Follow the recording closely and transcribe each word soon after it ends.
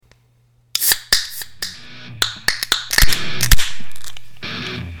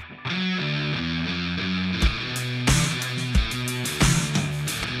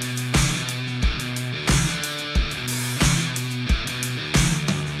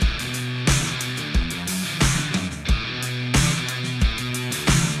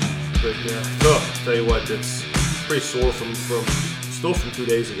Yeah. Oh, tell you what, it's pretty sore still from 2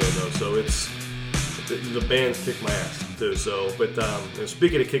 days ago though. So it's the band's kicked my ass too. So, but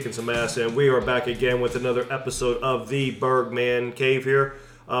speaking of kicking some ass, and we are back again with another episode of the Bergman Cave here.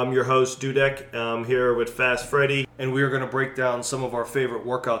 I'm your host Dudek. I'm here with Fast Freddy, and we are going to break down some of our favorite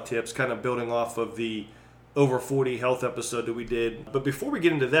workout tips, kind of building off of the over 40 health episode that we did. But before we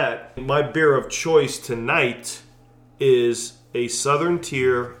get into that, my beer of choice tonight is a Southern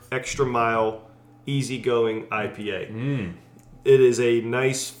Tier Extra Mile Easygoing IPA. It is a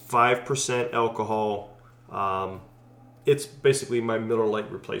nice 5% alcohol. It's basically my Miller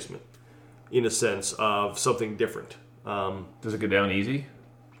Lite replacement in a sense of something different. Does it go down easy?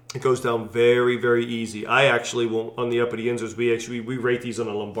 It goes down very, very easy. I actually will, on the Uppity Inzers, we rate these on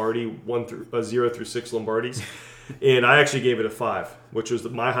a Lombardi, 0 through 6 Lombardis. And I actually gave it a 5, which was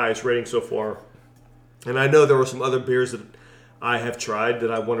my highest rating so far. And I know there were some other beers that I have tried that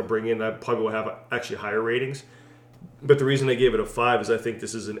I want to bring in. I probably will have actually higher ratings. But the reason I gave it a 5 is I think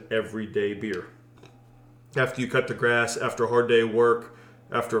this is an everyday beer. After you cut the grass, after a hard day of work,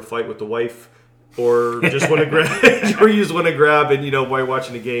 after a fight with the wife, or just want to grab, or you just want to grab and while you're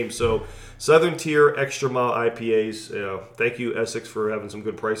watching the game. So Southern Tier Extra Mile IPAs. Thank you Essex for having some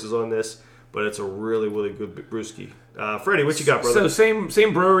good prices on this, but it's a really, really good brewski. Freddie, what you got, brother? So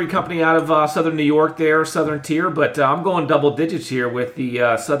same brewery company out of Southern New York there, Southern Tier, but I'm going double digits here with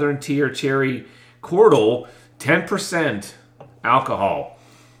the Southern Tier Cherry Cordial, 10% alcohol.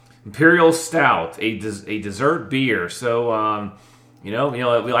 Imperial Stout, a dessert beer. So, I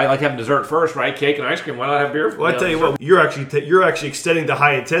like having dessert first, right? Cake and ice cream. Why not have beer? Well, I tell you what, you're actually extending the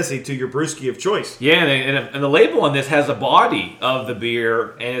high intensity to your brewski of choice. Yeah, and the label on this has a body of the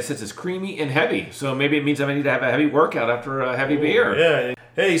beer, and it says it's creamy and heavy. So maybe it means I need to have a heavy workout after a heavy beer. Yeah.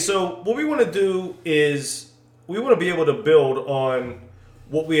 Hey, so what we want to do is we want to be able to build on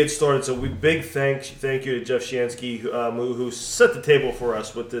what we had started. So big thank you to Jeff Shansky, who set the table for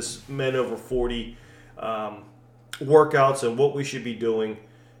us with this Men Over 40 workouts and what we should be doing.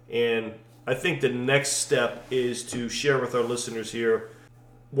 And I think the next step is to share with our listeners here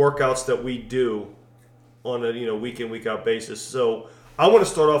workouts that we do on a week in, week out basis. So I want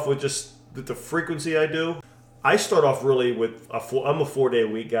to start off with just the frequency I do. I start off really with I'm a 4-day a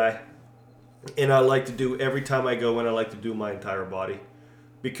week guy, and I like to do every time I go in, I like to do my entire body,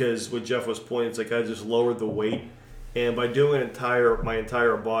 because what Jeff was pointing, it's like I just lowered the weight. And by doing my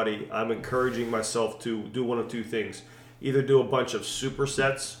entire body, I'm encouraging myself to do one of two things. Either do a bunch of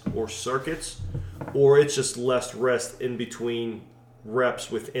supersets or circuits, or it's just less rest in between reps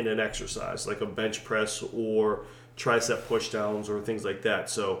within an exercise, like a bench press or tricep pushdowns or things like that.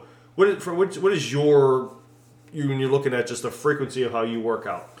 So what is your, when you're looking at just the frequency of how you work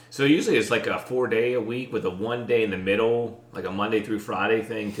out? So usually it's like a 4-day a week with a 1 day in the middle, like a Monday through Friday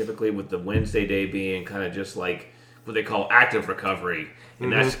thing, typically with the Wednesday day being kind of just like what they call active recovery.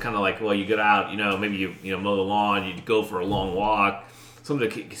 And that's kind of like, well, you get out, maybe you mow the lawn, you go for a long walk, something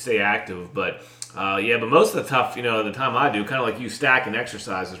to stay active. But but most of the the time I do, kind of like you stacking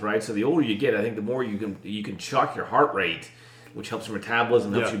exercises, right? So the older you get, I think the more you can chuck your heart rate, which helps your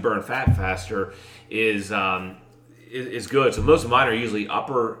metabolism, helps you burn fat faster, is good. So most of mine are usually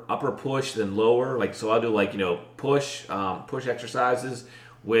upper push than lower. Like, so I'll do push exercises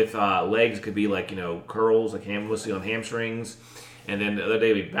with legs. Could be curls, like mostly on hamstrings, and then the other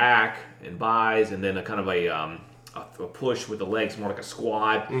day we back and buys, and then a kind of a push with the legs, more like a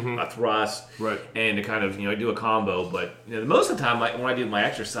squat, a thrust, right? And to kind of I do a combo. But most of the time when I do my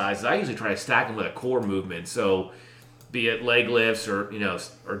exercises, I usually try to stack them with a core movement. So be it leg lifts or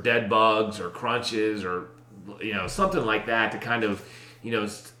or dead bugs or crunches or something like that to kind of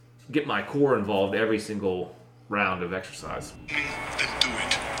get my core involved every single round of exercise. Then do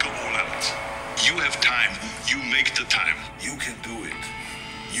it. Go all out. You have time. You make the time. You can do it.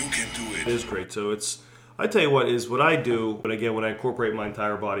 You can do it. It is great. So I tell you what I do, but again, when I incorporate my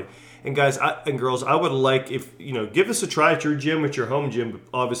entire body. And guys and girls, I would like, if give us a try at your gym, at your home gym. But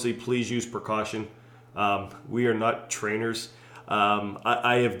obviously, please use precaution. We are not trainers.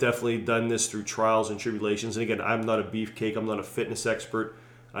 I have definitely done this through trials and tribulations. And again, I'm not a beefcake. I'm not a fitness expert.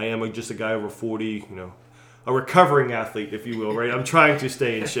 I am just a guy over 40, a recovering athlete, if you will, right? I'm trying to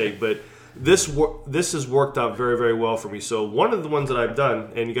stay in shape, but this has worked out very, very well for me. So one of the ones that I've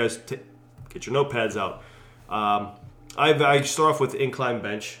done, and you guys get your notepads out. I start off with incline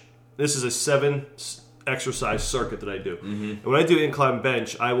bench. This is a 7 exercise circuit that I do. And when I do incline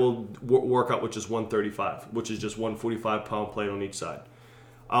bench, I will work out, which is 135, which is just 145-pound plate on each side.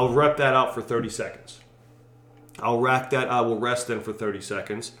 I'll rep that out for 30 seconds. I'll rack that. I will rest then for 30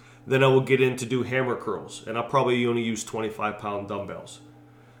 seconds. Then I will get in to do hammer curls, and I'll probably only use 25-pound dumbbells.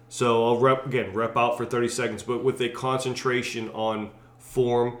 So I'll rep out for 30 seconds, but with a concentration on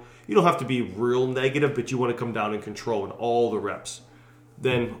form. You don't have to be real negative, but you want to come down in control in all the reps.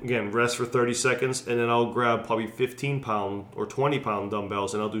 Then, again, rest for 30 seconds, and then I'll grab probably 15-pound or 20-pound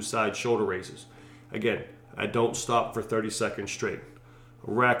dumbbells, and I'll do side shoulder raises. Again, I don't stop for 30 seconds straight.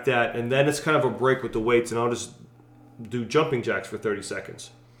 Rack that, and then it's kind of a break with the weights, and I'll just do jumping jacks for 30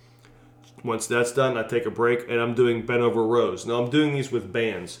 seconds. Once that's done, I take a break, and I'm doing bent over rows. Now, I'm doing these with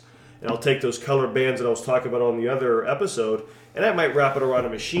bands, and I'll take those colored bands that I was talking about on the other episode, and I might wrap it around a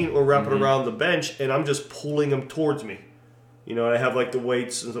machine or wrap it around the bench, and I'm just pulling them towards me. You know, I have like the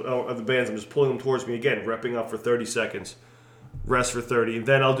weights of the bands. I'm just pulling them towards me again, repping up for 30 seconds. Rest for 30. And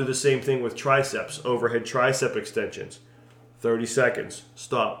then I'll do the same thing with triceps, overhead tricep extensions. 30 seconds.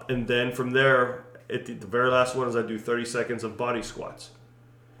 Stop. And then from there, at the very last one is I do 30 seconds of body squats.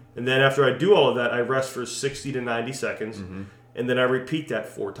 And then after I do all of that, I rest for 60 to 90 seconds. And then I repeat that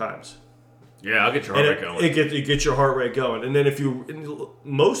 4 times. Yeah, I'll get your heart rate going. It gets your heart rate going. And then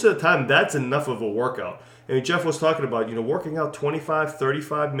most of the time, that's enough of a workout. And Jeff was talking about, working out 25,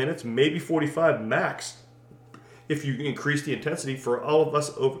 35 minutes, maybe 45 max. If you increase the intensity for all of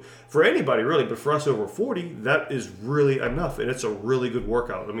us, for anybody really, but for us over 40, that is really enough. And it's a really good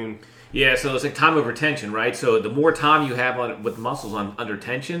workout. I mean... Yeah, so it's like time over tension, right? So the more time you have with muscles under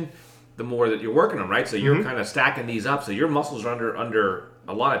tension, the more that you're working them, right? So you're kind of stacking these up. So your muscles are under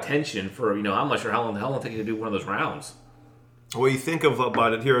a lot of tension for, I'm not sure how long it takes you to do one of those rounds. Well, you think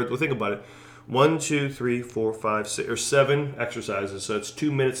about it here. Think about it. 1, 2, 3, 4, 5, 6, or 7 exercises. So it's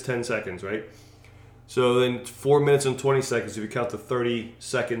 2 minutes, 10 seconds, right? So then 4 minutes and 20 seconds if you count the 30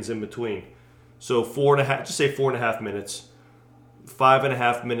 seconds in between. So 4.5, just say 4.5 minutes.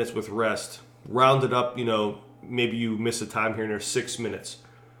 5.5 minutes with rest. Round it up, maybe you miss a time here and there, 6 minutes.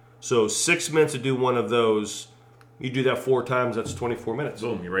 So 6 minutes to do one of those. You do that 4 times, that's 24 minutes.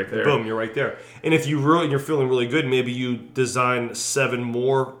 Boom, you're right there. Boom, you're right there. And if you're feeling really good, maybe you design 7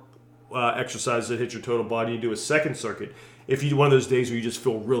 more exercises that hit your total body. You do a second circuit. If you do one of those days where you just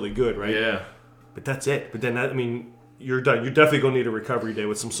feel really good, right? Yeah. But that's it. But then, you're done. You're definitely going to need a recovery day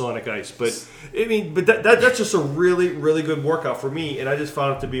with some Sonic Ice. But that's just a really, really good workout for me, and I just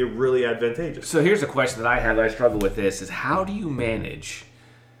found it to be really advantageous. So here's a question that I have that I struggle with this, is how do you manage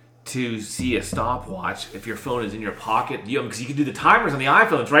to see a stopwatch if your phone is in your pocket? Because you can do the timers on the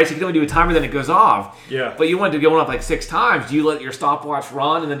iPhones, right? So you can only do a timer, then it goes off. Yeah. But you want it to go up like 6 times. Do you let your stopwatch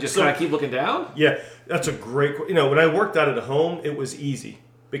run and then just kind of keep looking down? Yeah, that's a great... when I worked out at home, it was easy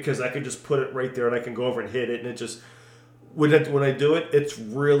because I could just put it right there and I can go over and hit it, and it just... When I do it, it's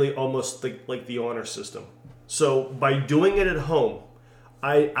really almost like the honor system. So by doing it at home,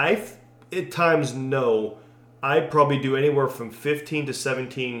 I at times know I probably do anywhere from 15 to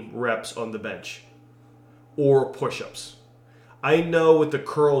 17 reps on the bench or push-ups. I know with the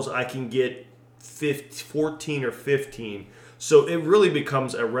curls I can get 14 or 15. So it really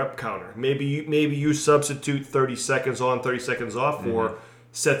becomes a rep counter. Maybe you substitute 30 seconds on, 30 seconds off for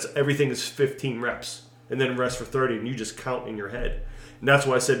sets. Everything is 15 reps. And then rest for 30, and you just count in your head. And that's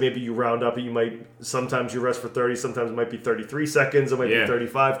why I said maybe you round up, and sometimes you rest for 30, sometimes it might be 33 seconds, it might be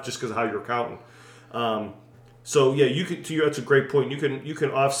 35, just because of how you're counting. So yeah, you could. That's a great point. You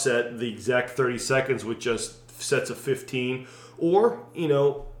can offset the exact 30 seconds with just sets of 15, or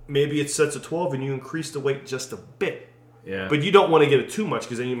maybe it's sets of 12, and you increase the weight just a bit. Yeah. But you don't want to get it too much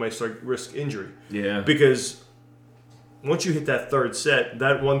because then you might start risk injury. Yeah. Because once you hit that third set,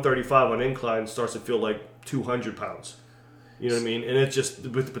 that 135 on incline starts to feel like 200 pounds. You know what I mean? And it's just,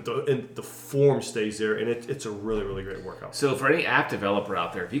 but the form stays there, and it's a really, really great workout. So for any app developer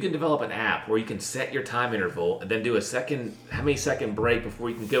out there, if you can develop an app where you can set your time interval and then do how many second break before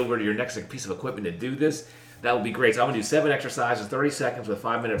you can go over to your next piece of equipment to do this, that would be great. So I'm going to do 7 exercises, 30 seconds with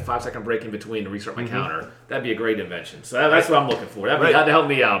 5-second break in between to restart my counter. That'd be a great invention. So that's what I'm looking for. That'd help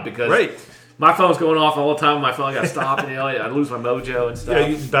me out because my phone's going off all the time. My phone got stopped, and I lose my mojo and stuff.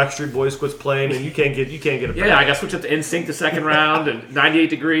 Yeah, Backstreet Boys quits playing, and you can't get it. Yeah, I got to switch up to NSYNC the second round and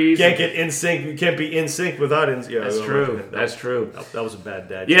 98 degrees. You can't get NSYNC. You can't be in sync without NSYNC. Yeah, that's true. That's true. That was a bad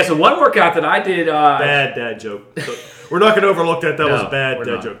dad joke. Yeah, so one workout that I did... bad dad joke. So we're not going to overlook that. That was a bad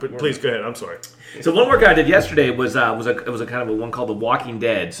dad joke. But please go ahead. I'm sorry. So one workout I did yesterday was a kind of a one called The Walking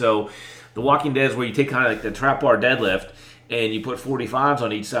Dead. So The Walking Dead is where you take kind of like the trap bar deadlift, and you put 45s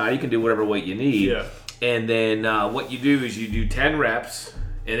on each side. You can do whatever weight you need. Yeah. And then what you do is you do 10 reps,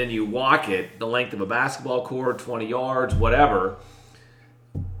 and then you walk it the length of a basketball court, 20 yards, whatever.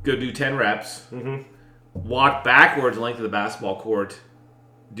 Go do 10 reps. Mm-hmm. Walk backwards the length of the basketball court.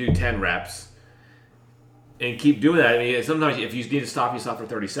 Do 10 reps. And keep doing that. I mean, sometimes if you need to stop, you stop for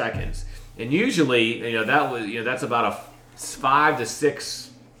 30 seconds. And usually, that's about a 5 to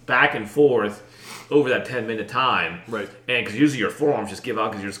 6 back and forth over that 10-minute time. Right. And because usually your forearms just give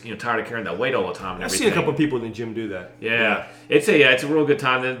out because you're tired of carrying that weight all the time and I've everything. seen a couple of people in the gym do that. Yeah. It's a real good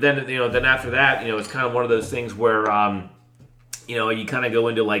time. And then after that, it's kind of one of those things where you kind of go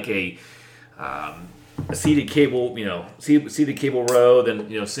into like a seated cable, seated cable row,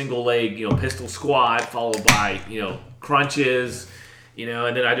 then single leg, pistol squat followed by crunches.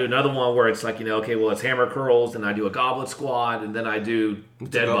 And then I do another one where it's like, it's hammer curls, and I do a goblet squat, and then I do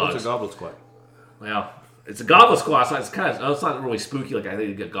dead bugs. What's a goblet squat? Well, it's a goblet squat, so it's not really spooky like I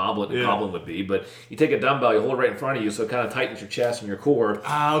think a goblin would be, but you take a dumbbell, you hold it right in front of you, so it kind of tightens your chest and your core.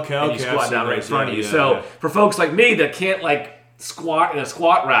 Okay. And you squat down right in front of you. So for folks like me that can't squat in a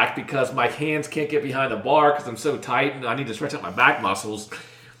squat rack because my hands can't get behind the bar because I'm so tight and I need to stretch out my back muscles,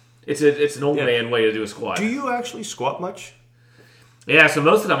 it's an old man way to do a squat. Do you actually squat much? Yeah, so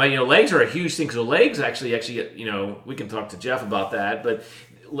most of the time, legs are a huge thing because the legs actually, we can talk to Jeff about that, but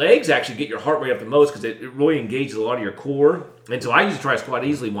legs actually get your heart rate up the most because it really engages a lot of your core. And so I usually try to squat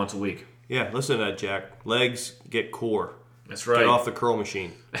easily once a week. Yeah, listen to that, Jack. Legs get core. That's right. Get off the curl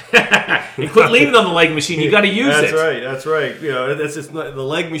machine. You quit leaving on the leg machine. You got to use it. That's right. The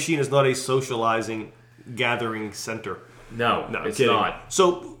leg machine is not a socializing, gathering center. No, it's kidding. not.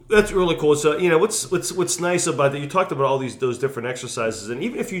 So that's really cool. So what's nice about that? You talked about all those different exercises, and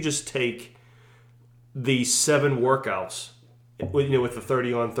even if you just take the 7 workouts, with the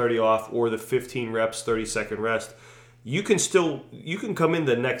 30 on, 30 off, or the 15 reps, 30-second rest, you can come in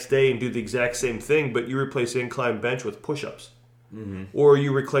the next day and do the exact same thing, but you replace incline bench with push-ups, or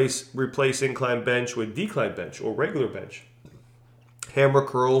you replace incline bench with decline bench or regular bench, hammer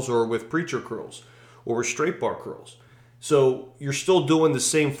curls or with preacher curls, or with straight bar curls. So you're still doing the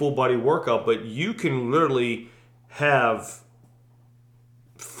same full body workout, but you can literally have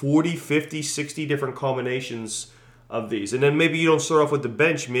 40, 50, 60 different combinations of these. And then maybe you don't start off with the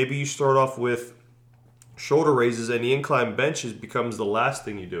bench. Maybe you start off with shoulder raises, and the incline bench becomes the last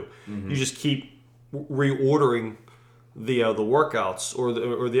thing you do. You just keep reordering the workouts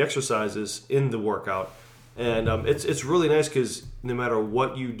or the exercises in the workout. And it's really nice because no matter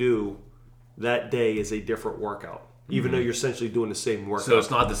what you do, that day is a different workout. Even though you're essentially doing the same workout. So it's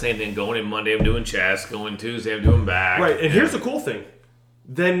not the same thing. Going in Monday, I'm doing chest. Going Tuesday, I'm doing back. Right, and here's the cool thing.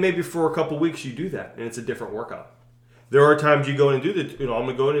 Then maybe for a couple weeks you do that, and it's a different workout. There are times you go in and do I'm going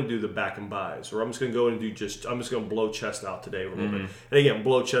to go in and do the back and buys, or I'm just going to go in and I'm just going to blow chest out today a little bit. And again,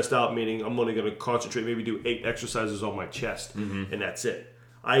 blow chest out meaning I'm only going to concentrate, maybe do 8 exercises on my chest, and that's it.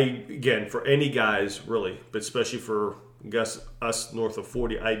 For any guys, really, but especially for, us north of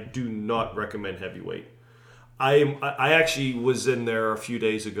 40, I do not recommend heavyweight. I actually was in there a few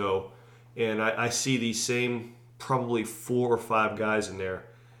days ago, and I see these same probably 4 or 5 guys in there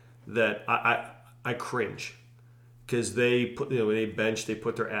that I cringe because they bench, they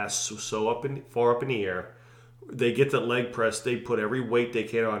put their ass so far up in the air. They get the leg press, they put every weight they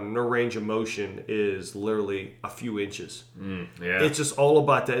can on, and their range of motion is literally a few inches. Yeah, it's just all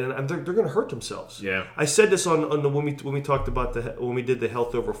about that, and they're going to hurt themselves. Yeah, I said this on the when we talked about when we did the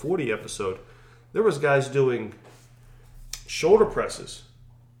Health Over 40 episode. There was guys doing shoulder presses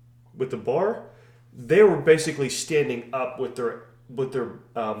with the bar. They were basically standing up with their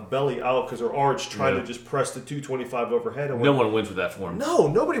belly out because their arch trying to just press the 225 overhead. No one wins with that form. No,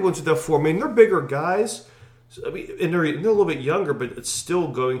 nobody wins with that form. I mean, they're bigger guys, and they're a little bit younger, but it's still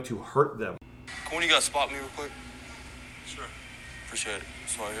going to hurt them. Corny, you gotta spot me real quick? Sure. Appreciate it.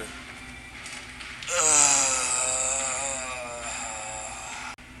 That's why I'm here.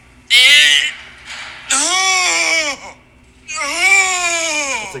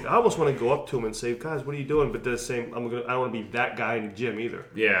 It's like I almost want to go up to him and say, "Guys, what are you doing?" But I don't want to be that guy in the gym either.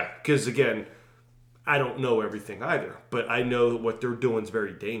 Yeah, because again, I don't know everything either, but I know what they're doing is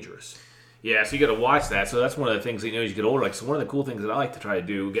very dangerous. Yeah, so you got to watch that. So that's one of the things that, as you get older. So one of the cool things that I like to try to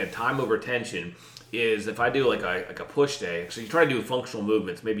do, again, time over tension, is if I do like a push day. So you try to do functional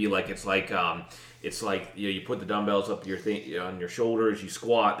movements. Maybe you put the dumbbells up on your shoulders, you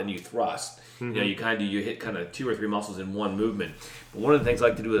squat, then you thrust. You hit kind of 2 or 3 muscles in one movement. But one of the things I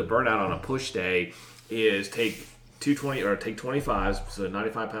like to do with a burnout on a push day is take 25s, so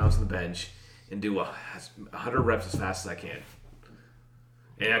 95 pounds on the bench, and do 100 reps as fast as I can.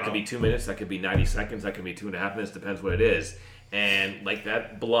 And that could be 2 minutes, that could be 90 seconds, that could be 2.5 minutes, depends what it is. And like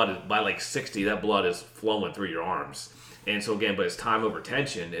that blood is by 60, that blood is flowing through your arms. And so again, but it's time over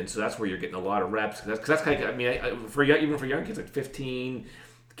tension, and so that's where you're getting a lot of reps. Because that's kind of, even for young kids like 15,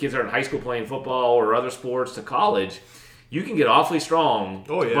 kids that are in high school playing football or other sports to college, you can get awfully strong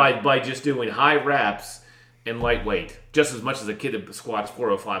by just doing high reps and lightweight, just as much as a kid that squats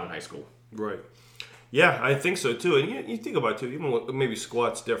 405 in high school. Right. Yeah, I think so too. And you think about it too. Even maybe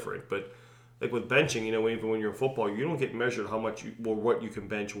squats different, but like with benching, even when you're in football, you don't get measured how much what you can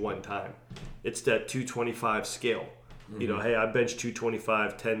bench one time. It's that 225 scale. Hey, I bench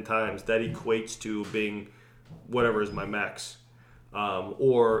 225 10 times. That equates to being whatever is my max.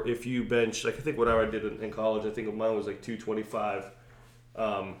 Or if you bench, like I think whatever I did in college, I think mine was like 225.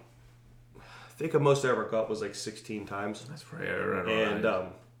 I think the most I ever got was like 16 times. That's right.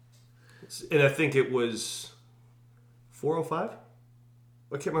 And I think it was 405.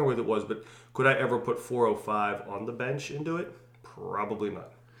 I can't remember what it was, but could I ever put 405 on the bench and do it? Probably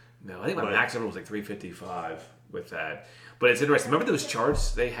not. No, I think my max ever was like 355 with that. But it's interesting. Remember those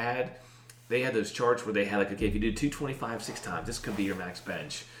charts they had? They had those charts where they had like, okay, if you do 225 6 times, this could be your max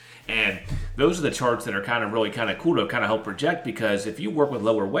bench. And those are the charts that are kind of really kind of cool to kind of help project, because if you work with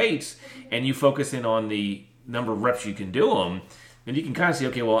lower weights and you focus in on the number of reps you can do them, then you can kind of see,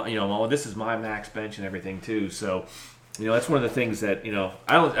 okay, well, this is my max bench and everything too. So, that's one of the things that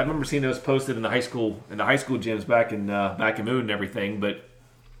I remember seeing those posted in the high school gyms back in Moon and everything,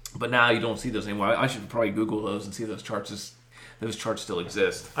 but now you don't see those anymore. I should probably Google those and see those charts. Those charts still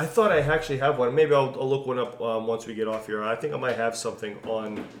exist. I thought I actually have one. Maybe I'll look one up once we get off here. I think I might have something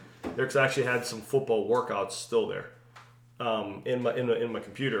on there, because I actually had some football workouts still there in my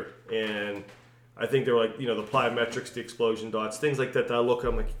computer, and I think they were like the plyometrics, the explosion dots, things like that. That I look,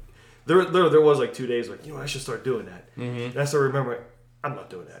 I'm like, there was like 2 days like I should start doing that. Mm-hmm. And I started remembering, I'm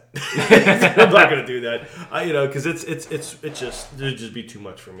not doing that. I'm not going to do that. Because it's just it'd just be too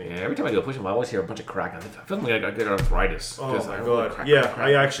much for me. Yeah, every time I go push them, I always hear a bunch of cracking. I feel like I get arthritis. Oh my god! Crack.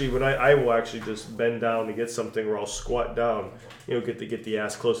 I actually I will actually just bend down to get something, or I'll squat down, get the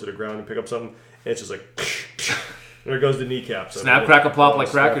ass close to the ground and pick up something, and it's just like there goes the kneecaps. Snap, crackle, plop like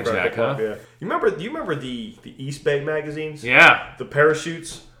Cracker Jack, huh? Yeah. You remember the East Bay magazines? Yeah. The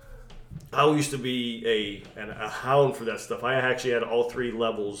parachutes. I used to be a hound for that stuff. I actually had all three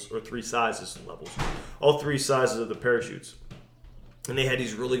levels, or three sizes of levels, all three sizes of the parachutes. And they had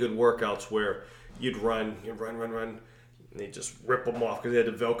these really good workouts where you'd run, and they'd just rip them off, because they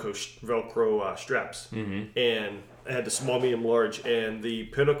had the Velcro straps. Mm-hmm. And I had the small, medium, large. And the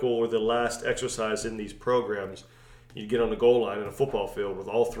pinnacle, or the last exercise in these programs, you'd get on the goal line in a football field with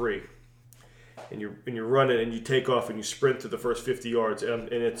all three. And you're running, and you take off, and you sprint to the first 50 yards, and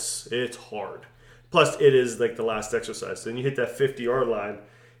it's hard. Plus, it is like the last exercise. Then you hit that 50-yard line,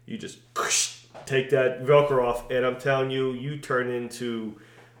 you just take that Velcro off, and I'm telling you, you turn into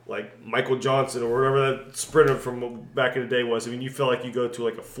like Michael Johnson, or whatever that sprinter from back in the day was. You feel like you go to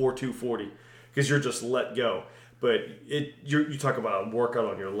like a 4.240 because you're just let go. But you talk about a workout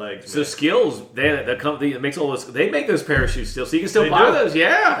on your legs. Man. So Skills, the company that makes all those, they make those parachutes still, so you can still buy those.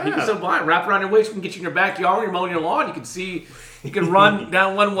 Yeah, you can still buy them. Wrap around your waist. We can get you in your backyard when you're mowing your lawn. You can run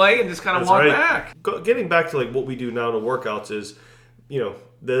down one way and just kind of walk back. Getting back to like what we do now in the workouts is,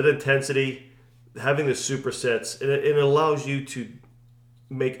 the intensity, having the supersets, and it allows you to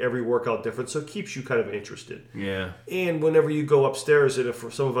make every workout different, so it keeps you kind of interested. Yeah. And whenever you go upstairs, and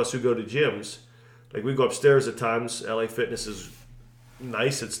for some of us who go to gyms. Like, we go upstairs at times. LA Fitness is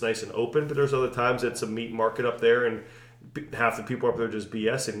nice. It's nice and open. But there's other times it's a meat market up there, and half the people up there just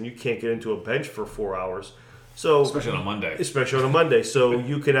BSing, and you can't get into a bench for 4 hours. So Especially on a Monday. So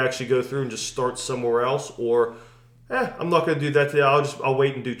you can actually go through and just start somewhere else. Or, I'm not going to do that today. I'll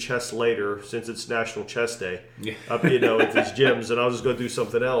wait and do chest later, since it's National Chest Day. Yeah. At these gyms, and I'll just go do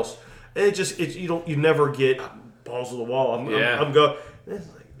something else. And you never get balls to the wall. I'm going.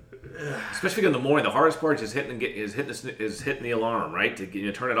 Especially in the morning, the hardest part is hitting the alarm, right?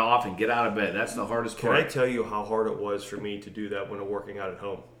 To turn it off and get out of bed. That's the hardest part. Can I tell you how hard it was for me to do that when I'm working out at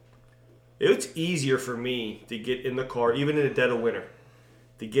home? It's easier for me to get in the car, even in the dead of winter,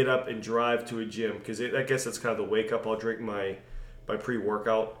 to get up and drive to a gym, because I guess that's kind of the wake up. I'll drink my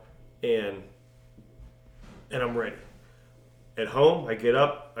pre-workout and I'm ready. At home, I get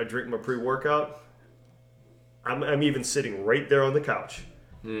up, I drink my pre-workout. I'm even sitting right there on the couch.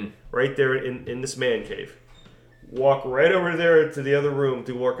 Right there in this man cave. Walk right over there to the other room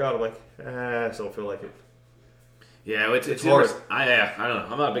to work out. I'm like, I just don't feel like it. Yeah, it's hard. I don't know.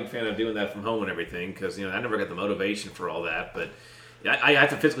 I'm not a big fan of doing that from home and everything, because I never got the motivation for all that. But I have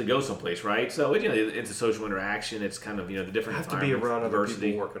to physically go someplace, right? So it's a social interaction. It's kind of the different. I have to be around other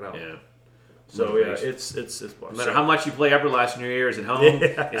people working out. Yeah. So it's no matter how much you play Everlast in your ears at home,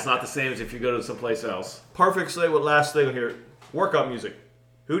 it's not the same as if you go to someplace else. Perfect segue. Last thing here, workout music.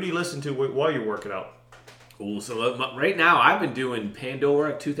 Who do you listen to while you're working out? Ooh, so right now I've been doing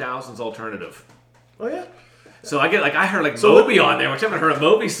Pandora 2000s alternative. Oh yeah. So I heard Moby on there, which I haven't heard a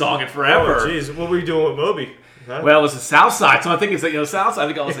Moby song in forever. Oh jeez, what were you doing with Moby? Huh? Well, it's the South Side, so I think it's South Side. I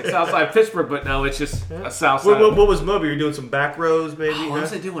think I was like South Side Pittsburgh, but no, it's just a South Side. What was Moby? You were doing some back rows, maybe? What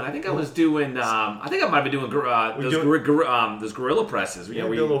was I doing? I think I was doing. I think I might have been doing those gorilla presses. You know, a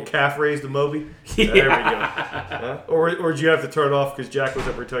little calf raise to Moby. Yeah. There we go. Huh? Or did you have to turn it off because Jack was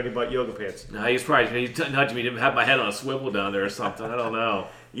up there telling you about yoga pants? No, he was probably nudging me to have my head on a swivel down there or something. I don't know.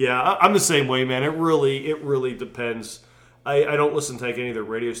 Yeah, I'm the same way, man. It really depends. I don't listen to any of the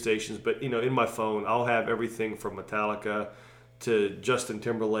radio stations, but in my phone, I'll have everything from Metallica to Justin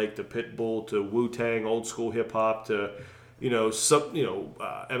Timberlake to Pitbull to Wu-Tang, old school hip hop to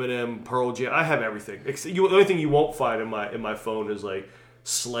Eminem, Pearl Jam. I have everything. The only thing you won't find in my phone is like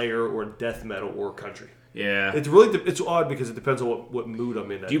Slayer or death metal or country. Yeah, it's odd because it depends on what mood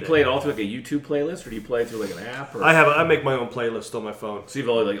I'm in. Do you play it all through like a YouTube playlist, or do you play it through like an app? Or? I make my own playlist on my phone. So you've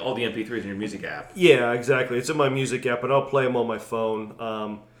all like all the MP3s in your music app. Yeah, exactly. It's in my music app, and I'll play them on my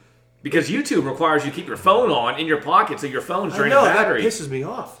phone. Because YouTube requires you to keep your phone on in your pocket, so your phone's draining battery. That pisses me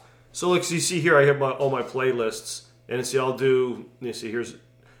off. So like, so you see here, I have all my playlists, and see, I'll do.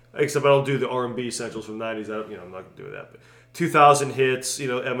 Except I don't do the R&B essentials from '90s. I'm not gonna do that, but. 2000 hits,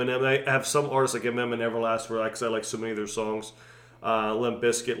 Eminem. I have some artists like Eminem and Everlast because I like so many of their songs. Limp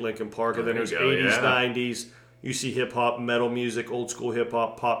Bizkit, Linkin Park, and then there's 80s, 90s. You see hip hop, metal music, old school hip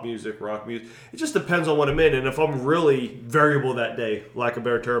hop, pop music, rock music. It just depends on what I'm in. And if I'm really variable that day, lack of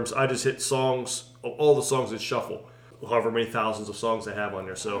better terms, I just hit songs, all the songs that shuffle. However many thousands of songs I have on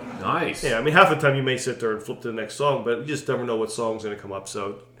there. So nice. Yeah, I mean half the time you may sit there and flip to the next song, but you just never know what song's going to come up.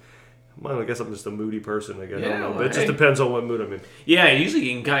 So. Well, I guess I'm just a moody person. I don't know, but it just depends on what mood I'm in. Yeah, usually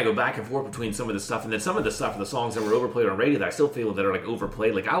you can kind of go back and forth between some of the stuff, and then some of the stuff, the songs that were overplayed on radio that I still feel that are like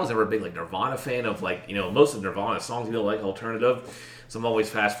overplayed. Like I was never a big like Nirvana fan of most of Nirvana songs, like alternative. So I'm always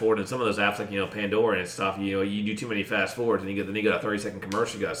fast forward, and some of those apps like Pandora and stuff. You do too many fast forwards, and you got a 30-second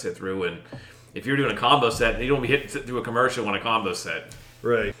commercial you got to sit through. And if you're doing a combo set, you don't want to sit through a commercial on a combo set.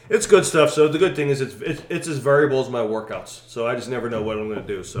 Right, it's good stuff. So the good thing is it's as variable as my workouts. So I just never know what I'm going to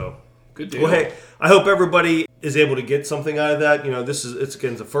do. So. Good deal. Well, hey, I hope everybody is able to get something out of that. It's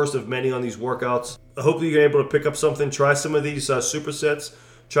the first of many on these workouts. Hopefully you're able to pick up something, try some of these supersets,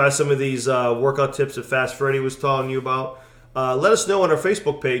 try some of these workout tips that Fast Freddy was telling you about. Let us know on our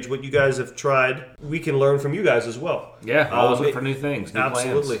Facebook page what you guys have tried. We can learn from you guys as well. Yeah, always look for new things, new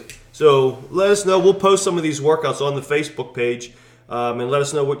absolutely. plans. So let us know. We'll post some of these workouts on the Facebook page and let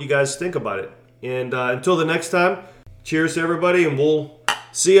us know what you guys think about it. And until the next time, cheers to everybody, and we'll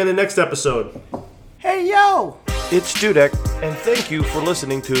see you in the next episode. Hey, yo! It's Dudek, and thank you for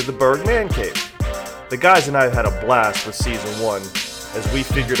listening to The Berg Man Cave. The guys and I had a blast with Season 1 as we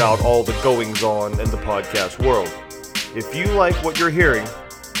figured out all the goings-on in the podcast world. If you like what you're hearing,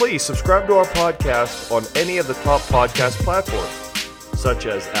 please subscribe to our podcast on any of the top podcast platforms, such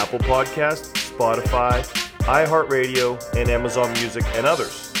as Apple Podcasts, Spotify, iHeartRadio, and Amazon Music, and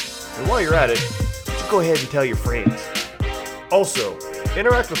others. And while you're at it, just go ahead and tell your friends. Also,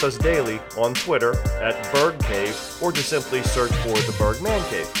 interact with us daily on Twitter @BergCave, or just simply search for The Berg Man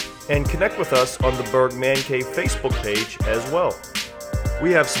Cave. And connect with us on the Berg Man Cave Facebook page as well.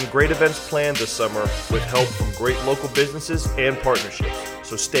 We have some great events planned this summer with help from great local businesses and partnerships,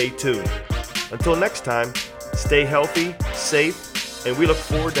 so stay tuned. Until next time, stay healthy, safe, and we look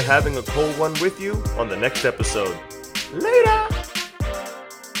forward to having a cold one with you on the next episode. Later!